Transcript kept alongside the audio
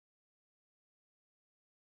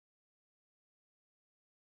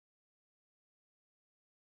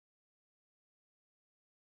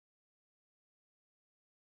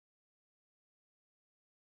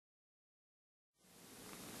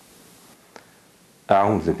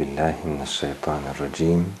أعوذ بالله من الشيطان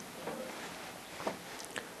الرجيم.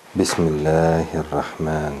 بسم الله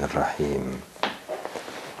الرحمن الرحيم.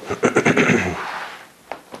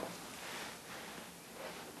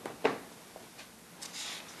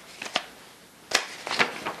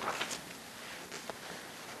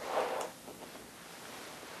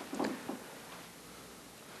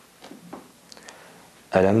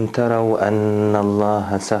 ألم تروا أن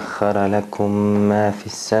الله سخر لكم ما في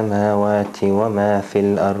السماوات وما في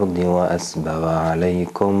الأرض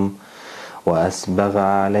وأسبغ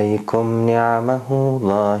عليكم نعمه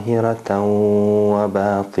ظاهرة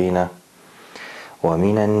وباطنة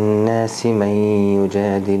ومن الناس من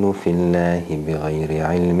يجادل في الله بغير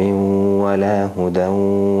علم ولا هدى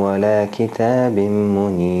ولا كتاب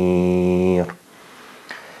منير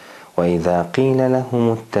وإذا قيل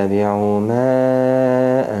لهم اتبعوا ما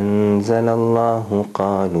أنزل الله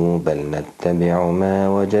قالوا بل نتبع ما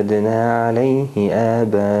وجدنا عليه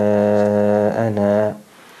آباءنا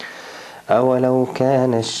أولو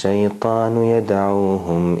كان الشيطان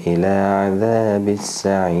يدعوهم إلى عذاب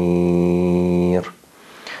السعير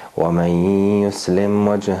ومن يسلم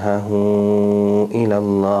وجهه إلى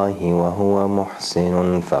الله وهو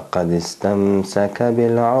محسن فقد استمسك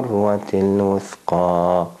بالعروة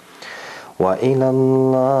الوثقى وإلى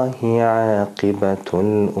الله عاقبة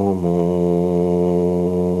الأمور.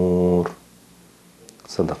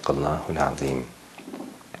 صدق الله العظيم.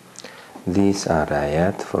 These are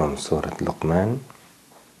ayat from Surat Loqman,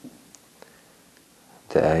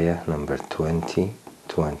 the ayah number 20,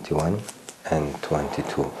 21 and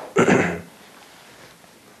 22.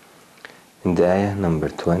 In the ayah number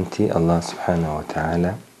 20, Allah subhanahu wa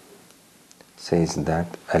ta'ala says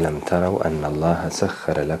that أَلَمْ تَرَوْا أَنَّ اللَّهَ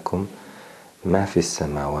سَخَّرَ لَكُمْ مَا فِي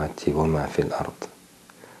السَّمَاوَاتِ وَمَا فِي الْأَرْضِ.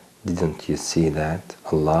 Didn't you see that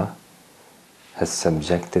Allah has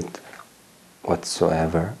subjected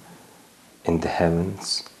whatsoever in the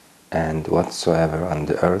heavens and whatsoever on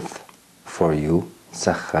the earth for you?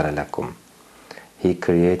 سَخَّرَ لَكُمْ. He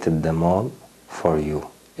created them all for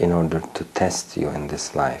you in order to test you in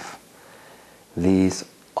this life. These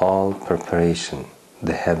all preparation,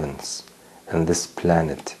 the heavens and this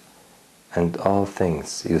planet and all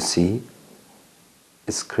things you see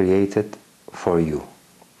is created for you.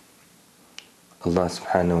 Allah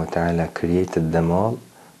subhanahu wa ta'ala created them all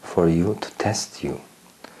for you to test you.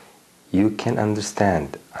 You can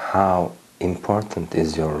understand how important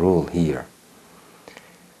is your role here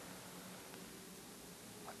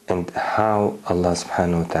and how Allah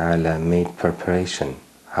subhanahu wa ta'ala made preparation,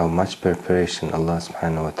 how much preparation Allah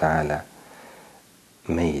subhanahu wa ta'ala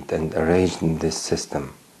made and arranged in this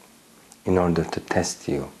system in order to test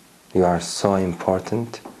you. You are so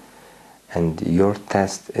important and your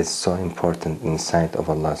test is so important in the sight of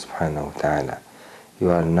Allah subhanahu wa ta'ala. You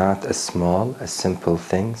are not a small, a simple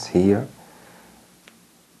things here,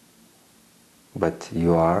 but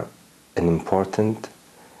you are an important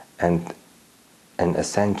and an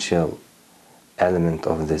essential element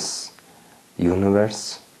of this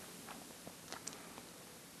universe.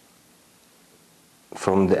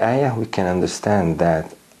 From the ayah we can understand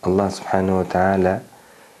that Allah subhanahu wa ta'ala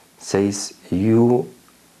says you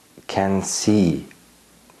can see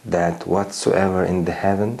that whatsoever in the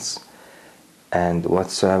heavens and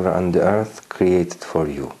whatsoever on the earth created for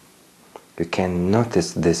you. You can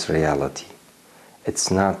notice this reality.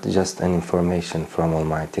 It's not just an information from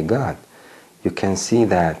Almighty God. You can see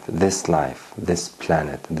that this life, this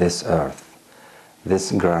planet, this earth,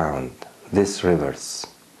 this ground, these rivers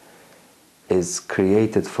is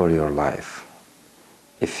created for your life.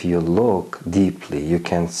 If you look deeply, you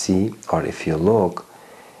can see, or if you look,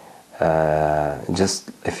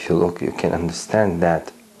 you can understand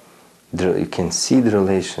that you can see the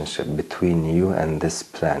relationship between you and this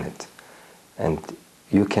planet. And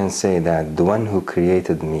you can say that the one who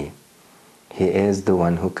created me, he is the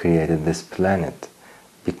one who created this planet,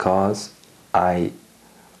 because I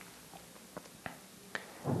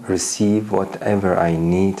receive whatever I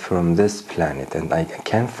need from this planet and I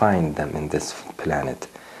can find them in this planet.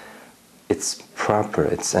 It's proper,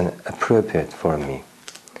 it's appropriate for me.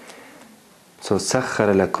 So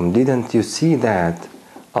سَخَّرَ لَكُمْ. Didn't you see that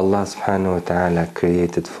Allah subhanahu wa ta'ala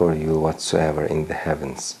created for you whatsoever in the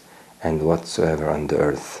heavens and whatsoever on the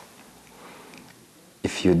earth?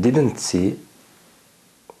 If you didn't see,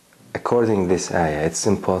 according to this ayah, it's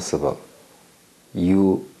impossible.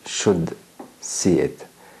 You should see it.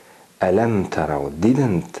 أَلَمْ تَرَوْا.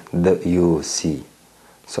 Didn't you see?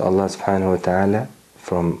 So Allah subhanahu wa ta'ala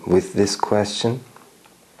with this question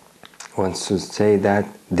wants to say that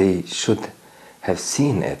they should have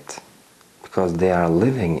seen it because they are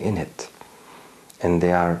living in it and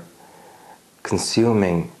they are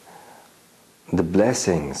consuming the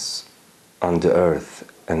blessings on the earth,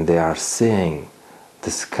 and they are seeing the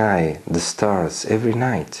sky, the stars every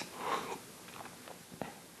night.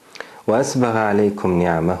 وَأَسْبَغَ عَلَيْكُمْ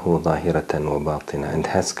نِعَمَهُ ظَاهِرَةً وَبَاطِنًا, and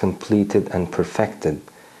has completed and perfected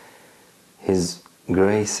His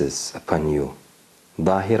graces upon you.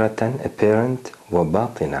 ظَاهِرَةً, apparent,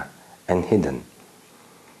 وَبَاطِنًا, and hidden.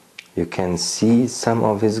 You can see some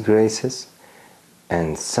of His graces,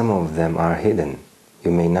 and some of them are hidden.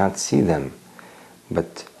 You may not see them,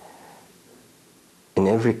 but in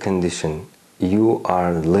every condition you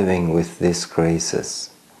are living with these graces.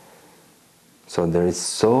 So there is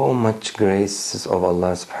so much graces of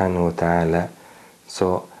Allah subhanahu wa ta'ala,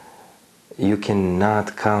 so you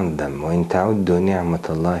cannot count them. وَإِن تَعُدُّوا نِعْمَةَ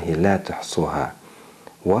اللَّهِ لَا تُحْصُوهَا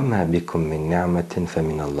وَمَا بِكُم مِّن نِعْمَةٍ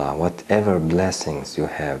فَمِنَ اللَّهِ. Whatever blessings you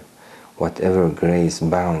have, whatever grace,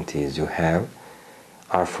 bounties you have,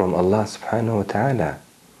 are from Allah subhanahu wa ta'ala.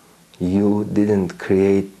 You didn't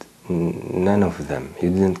create none of them. You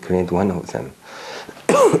didn't create one of them.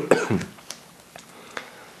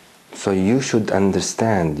 So you should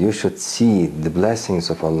understand, you should see the blessings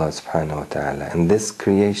of Allah subhanahu wa ta'ala, and this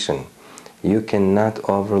creation, you cannot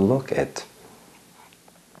overlook it.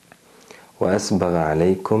 وَأَسْبَغَ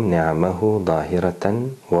عَلَيْكُمْ نِعَمَهُ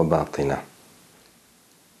ظَاهِرَةً وَبَاطِنًا,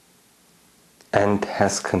 and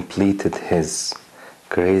has completed His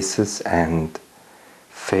graces and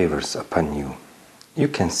favors upon you. You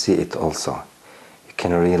can see it also. You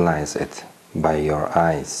can realize it by your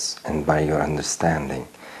eyes and by your understanding,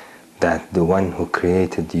 that the one who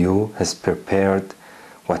created you has prepared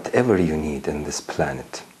whatever you need in this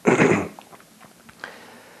planet.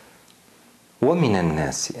 وَمِنَ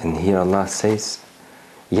النَّاسِ, and here Allah says,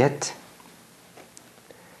 yet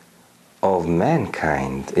of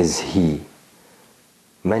mankind is he,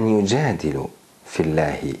 مَنْ يُجَادِلُ فِي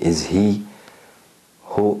اللَّهِ, is he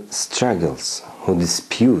who struggles, who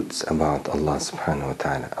disputes about Allah subhanahu wa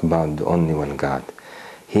ta'ala, about the only one God.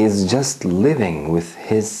 He is just living with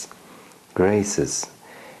His graces.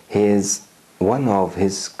 He is one of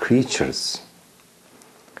His creatures,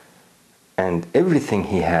 and everything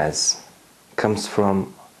he has comes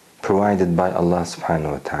from, provided by Allah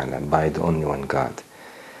subhanahu wa ta'ala, by the only one God.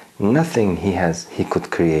 Nothing he has, he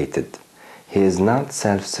could create it. He is not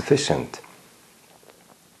self-sufficient.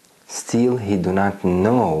 Still, he do not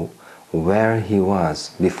know where he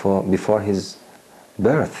was before his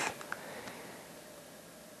birth.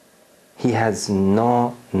 He has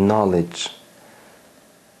no knowledge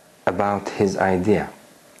about his idea,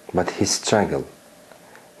 but he struggled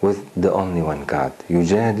with the only one God.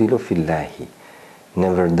 يُجَادِلُ فِي اللَّهِ.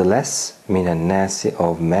 Nevertheless, مِنَ النَّاسِ,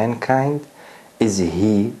 of mankind, is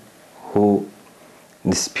he who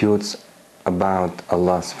disputes about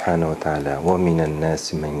Allah subhanahu wa ta'ala. وَمِنَ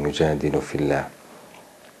النَّاسِ مَنْ يُجَادِلُ فِي اللَّهِ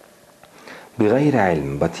بِغَيْرِ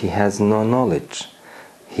عِلْمٍ, but he has no knowledge.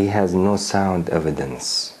 He has no sound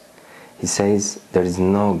evidence. He says there is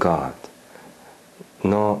no God,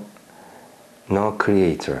 no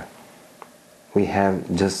creator. We are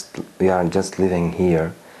just living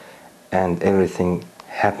here, and everything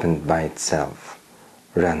happened by itself,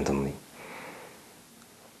 randomly.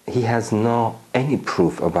 He has no any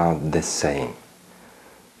proof about this saying.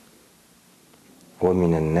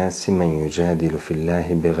 وَمِنَ النَّاسِ مَنْ يُجَادِلُ فِي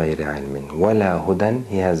اللَّهِ بِغَيْرِ عِلْمٍ وَلَا هُدًى.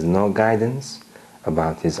 He has no guidance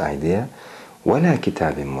about his idea. وَلَا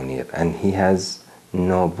كِتَابٍ مُنِيرٍ, and he has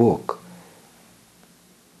no book.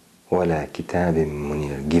 وَلَا كِتَابٍ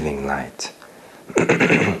مُنِيرٍ, giving light.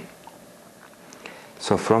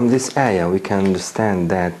 So from this ayah we can understand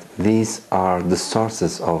that these are the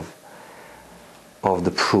sources of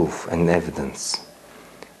the proof and evidence.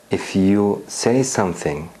 If you say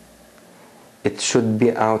something, it should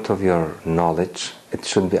be out of your knowledge, it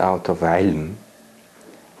should be out of ilm,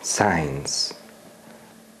 science,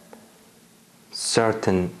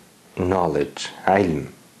 certain knowledge,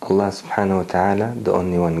 ilm. Allah subhanahu wa ta'ala, the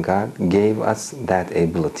only one God, gave us that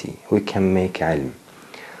ability. We can make ilm.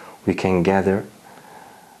 We can gather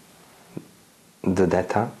the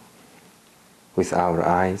data with our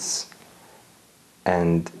eyes,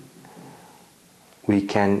 and we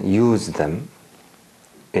can use them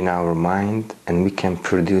in our mind, and we can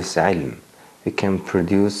produce ilm. We can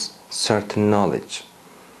produce certain knowledge.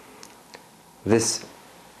 This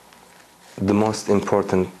the most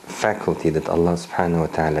important faculty that Allah subhanahu wa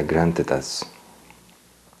ta'ala granted us.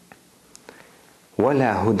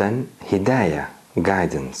 وَلَا هُدًى, hidayah,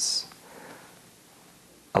 guidance.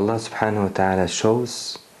 Allah subhanahu wa ta'ala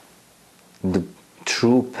shows the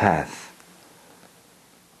true path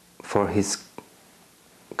for His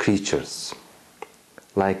creatures.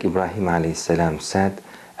 Like Ibrahim alayhi salam said,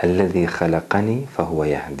 الذي خلقني فهو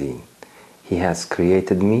يهدين. He has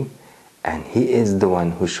created me and He is the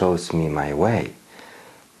one who shows me my way.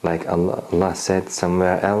 Like Allah said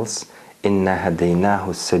somewhere else, إِنَّا هَدَيْنَاهُ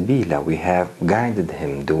السَّبِيلَ, we have guided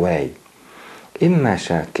him the way. إِمَّا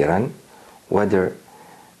شَاكِرًا, whether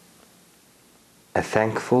a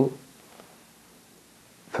thankful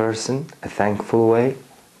person, a thankful way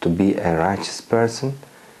to be a righteous person,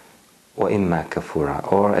 وَإِمَّا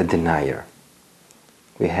كَفُورًا, or a denier.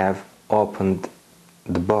 We have opened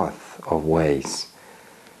the both of ways.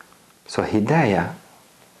 So Hidayah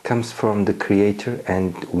comes from the Creator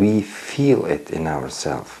and we feel it in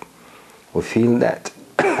ourselves. We feel that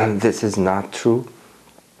this is not true,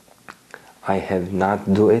 I have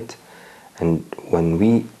not do it, and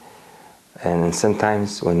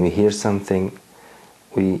sometimes when we hear something,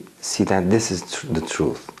 we see that this is the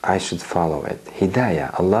truth, I should follow it.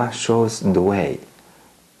 Hidayah, Allah shows the way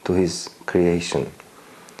to His creation.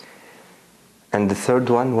 And the third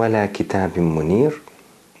one, وَلَا كِتَابٍ مُنِيرٍ,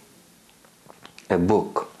 a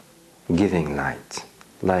book giving light,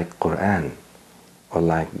 like Quran, or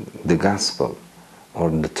like the Gospel, or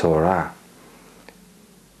the Torah,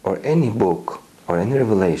 or any book, or any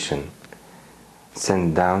revelation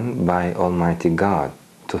sent down by Almighty God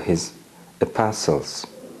to His apostles.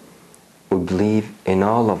 We believe in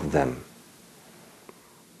all of them.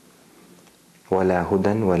 وَلَا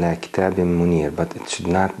هُدًى وَلَا كِتَابٍ مُنِيرٍ, but it should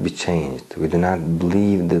not be changed. We do not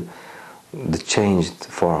believe the changed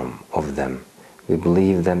form of them. We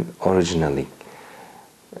believe them originally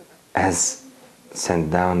as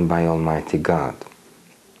sent down by Almighty God.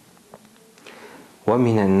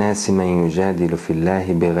 وَمِنَ النَّاسِ مَنْ يُجَادِلُ فِي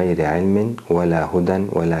اللَّهِ بِغَيْرِ عِلْمٍ وَلَا هُدًى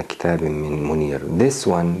وَلَا كِتَابٍ مُنِيرٍ.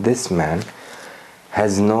 This man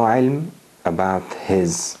has no ilm about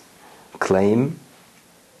his claim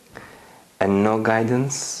and no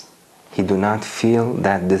guidance. He do not feel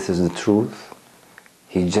that this is the truth.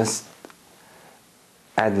 He just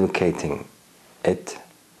advocating it.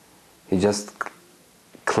 He just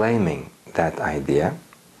claiming that idea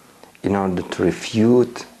in order to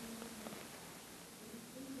refute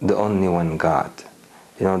the only one God,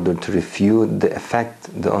 in order to refute the effect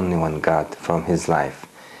the only one God from his life.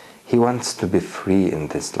 He wants to be free in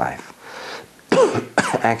this life.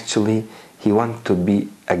 Actually, he wants to be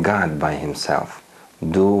a God by himself.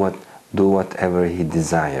 Do whatever he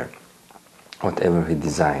desires.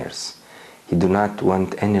 He do not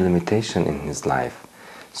want any limitation in his life.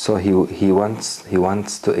 So he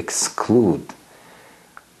wants to exclude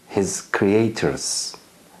his Creator's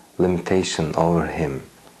limitation over him.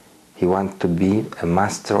 He wants to be a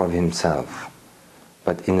master of himself.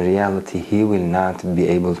 But in reality, he will not be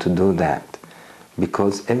able to do that,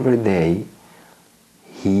 because every day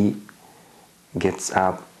he gets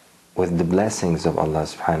up with the blessings of Allah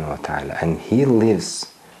subhanahu wa ta'ala, and he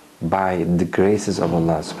lives by the graces of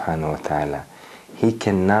Allah subhanahu wa ta'ala. He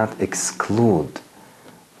cannot exclude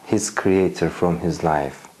his Creator from his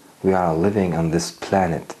life. We are living on this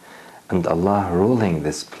planet, and Allah ruling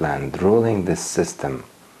this planet, ruling this system.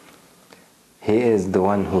 He is the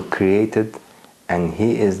one who created, and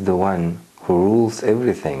He is the one who rules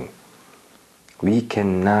everything. We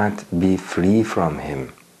cannot be free from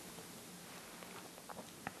Him.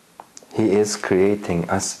 He is creating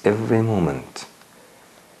us every moment.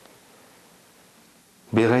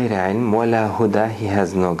 بغير علم ولا هدى, he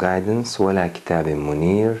has no guidance. ولا كتاب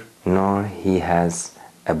منير, nor he has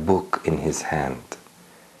a book in his hand.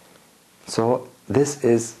 So this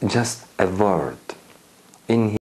is just a word. In